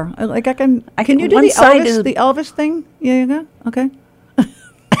all are. Like I can. Can you do one the side Elvis? is- The Elvis thing? Yeah. You go? Okay.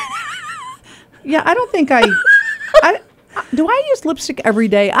 Yeah, I don't think I do I use lipstick every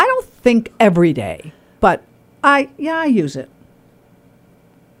day? I don't think every day, but I use it.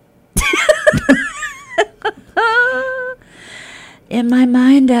 In my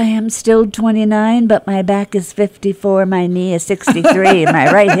mind, I am still 29, but my back is 54, my knee is 63,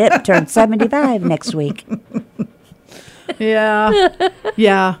 my right hip turns 75 next week. Yeah.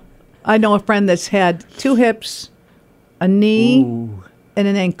 Yeah. I know a friend that's had 2 hips, a knee, and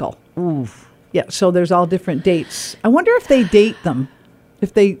an ankle. Ooh. Yeah, so there's all different dates. I wonder if they date them,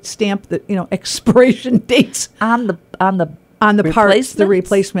 if they stamp the expiration dates On the parts, the replacements?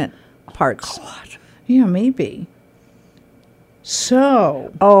 replacement parts. God. Yeah, maybe.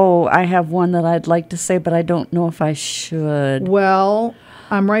 So, Oh, I have one that I'd like to say, but I don't know if I should. well,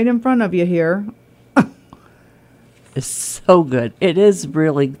 I'm right in front of you here. It's so good. It is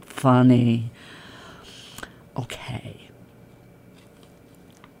really funny. Okay.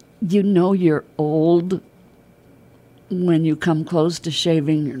 You know you're old when you come close to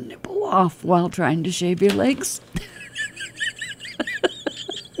shaving your nipple off while trying to shave your legs.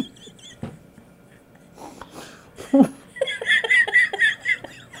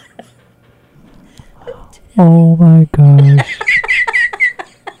 Oh my gosh.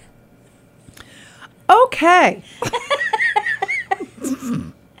 Okay.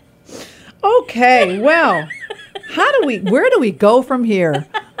 Okay, well, where do we go from here?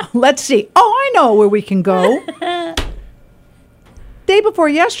 Let's see. Oh, I know where we can go. Day before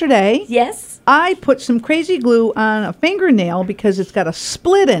yesterday, Yes. I put some crazy glue on a fingernail because it's got a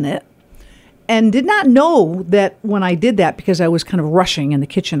split in it, and did not know that when I did that because I was kind of rushing in the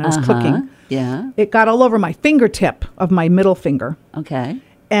kitchen. I was cooking. Yeah. It got all over my fingertip of my middle finger. Okay.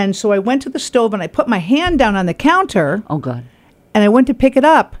 And so I went to the stove and I put my hand down on the counter Oh, God. and I went to pick it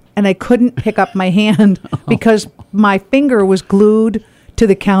up and I couldn't pick up my hand because my finger was glued to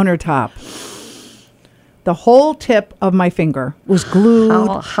the countertop. The whole tip of my finger was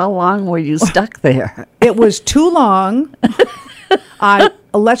glued. How long were you stuck there? It was too long.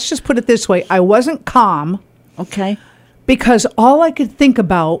 Let's just put it this way. I wasn't calm Okay. because all I could think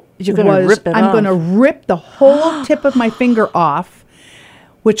about You're gonna was rip it I'm off. going to rip the whole tip of my finger off,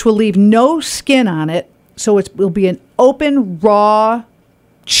 which will leave no skin on it. So it will be an open, raw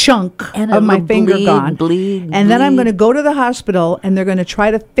chunk And of it my will finger bleed, gone. bleed, and then I'm bleed. going to go to the hospital and they're going to try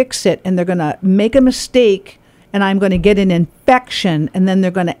to fix it and they're going to make a mistake and I'm going to get an infection and then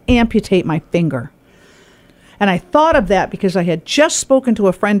they're going to amputate my finger. And I thought of that because I had just spoken to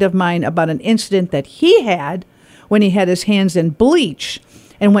a friend of mine about an incident that he had when he had his hands in bleach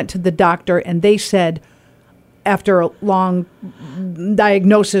and went to the doctor and they said, after a long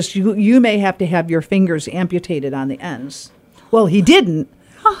diagnosis, you may have to have your fingers amputated on the ends. Well, he didn't,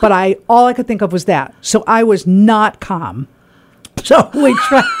 but all I could think of was that. So I was not calm. So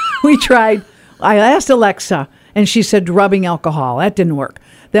we tried. I asked Alexa, and she said rubbing alcohol. That didn't work.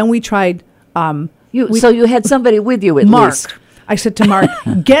 Then we tried. So you had somebody with you at Mark. least. I said to Mark,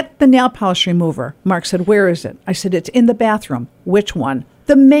 get the nail polish remover. Mark said, where is it? I said, it's in the bathroom. Which one?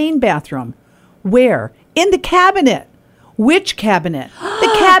 The main bathroom. Where? In the cabinet. Which cabinet?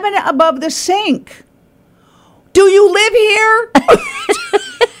 The cabinet above the sink. Do you live here?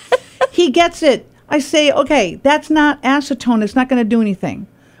 He gets it. I say, okay, that's not acetone. It's not going to do anything.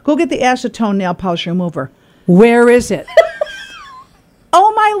 Go get the acetone nail polish remover. Where is it?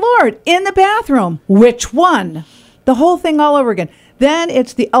 Oh, my Lord, in the bathroom. Which one? The whole thing all over again. Then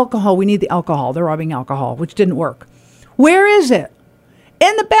it's the alcohol. We need the alcohol, the rubbing alcohol, which didn't work. Where is it?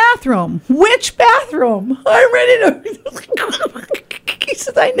 In the bathroom. Which bathroom? I'm ready to... He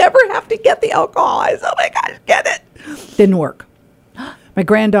says, I never have to get the alcohol. I said, oh, my gosh, get it. Didn't work. My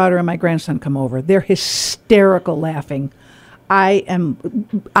granddaughter and my grandson come over. They're hysterical laughing. I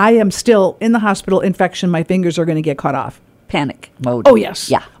am still in the hospital infection. My fingers are going to get cut off. Panic mode. Oh, yes.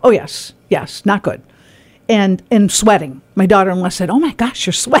 Yeah. Oh, yes. Yes. Not good. And sweating. My daughter-in-law said, oh, my gosh,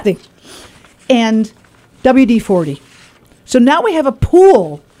 you're sweating. And WD-40. So now we have a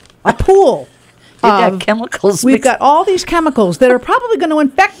pool. A pool. You've got chemicals. We've mixed- got all these chemicals that are probably going to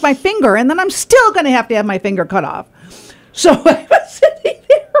infect my finger, and then I'm still going to have my finger cut off. So I was sitting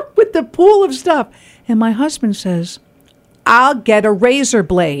there with the pool of stuff. And my husband says, I'll get a razor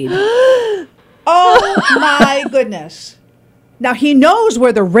blade. Oh, my goodness. Now, he knows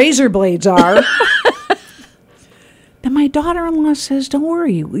where the razor blades are. Then my daughter-in-law says, don't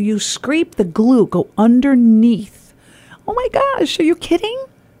worry. You scrape the glue, go underneath. Oh, my gosh. Are you kidding?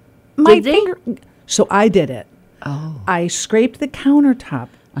 My Did they? finger. So I did it. Oh. I scraped the countertop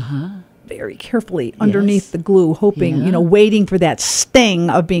very carefully underneath the glue, hoping, Yeah. waiting for that sting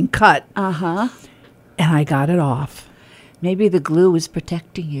of being cut. Uh-huh. And I got it off. Maybe the glue was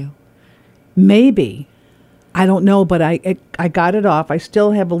protecting you. Maybe. I don't know, but I got it off. I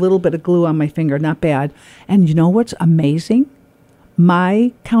still have a little bit of glue on my finger. Not bad. And you know what's amazing?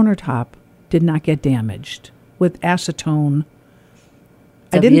 My countertop did not get damaged with acetone.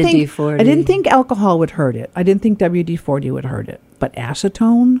 I didn't think alcohol would hurt it. I didn't think WD-40 would hurt it. But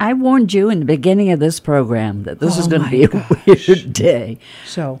acetone? I warned you in the beginning of this program that this is going to be a weird day.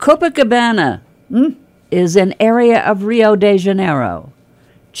 So Copacabana is an area of Rio de Janeiro.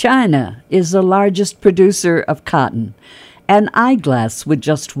 China is the largest producer of cotton. An eyeglass with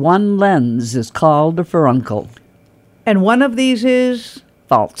just one lens is called a furuncle. And one of these is?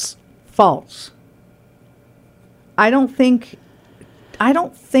 False. False. I don't think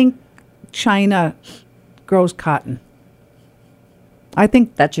China grows cotton. I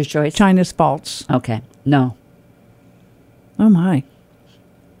think that's your choice. China's false. Okay. No. Oh my.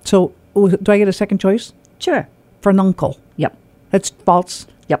 So do I get a second choice? Sure. Furuncle. Yep. That's false.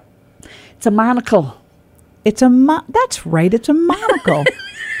 Yep. It's a monocle. It's a that's right. It's a monocle.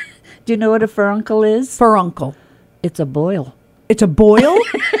 Do you know what a furuncle is? Furuncle. It's a boil. It's a boil?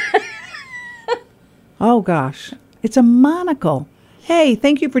 Oh gosh. It's a monocle. Hey,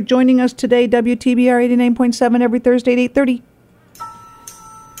 thank you for joining us today, WTBR 89.7 every Thursday at 8:30.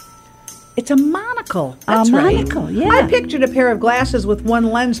 It's a monocle. That's right. Monocle, yeah. I pictured a pair of glasses with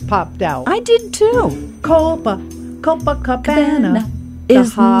one lens popped out. I did too. Copacabana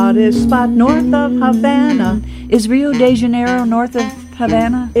is the hottest spot north of Havana. Is Rio de Janeiro north of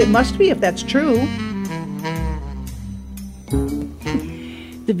Havana? It must be if that's true.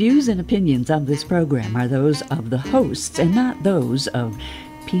 The views and opinions of this program are those of the hosts and not those of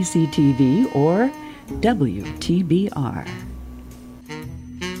PCTV or WTBR.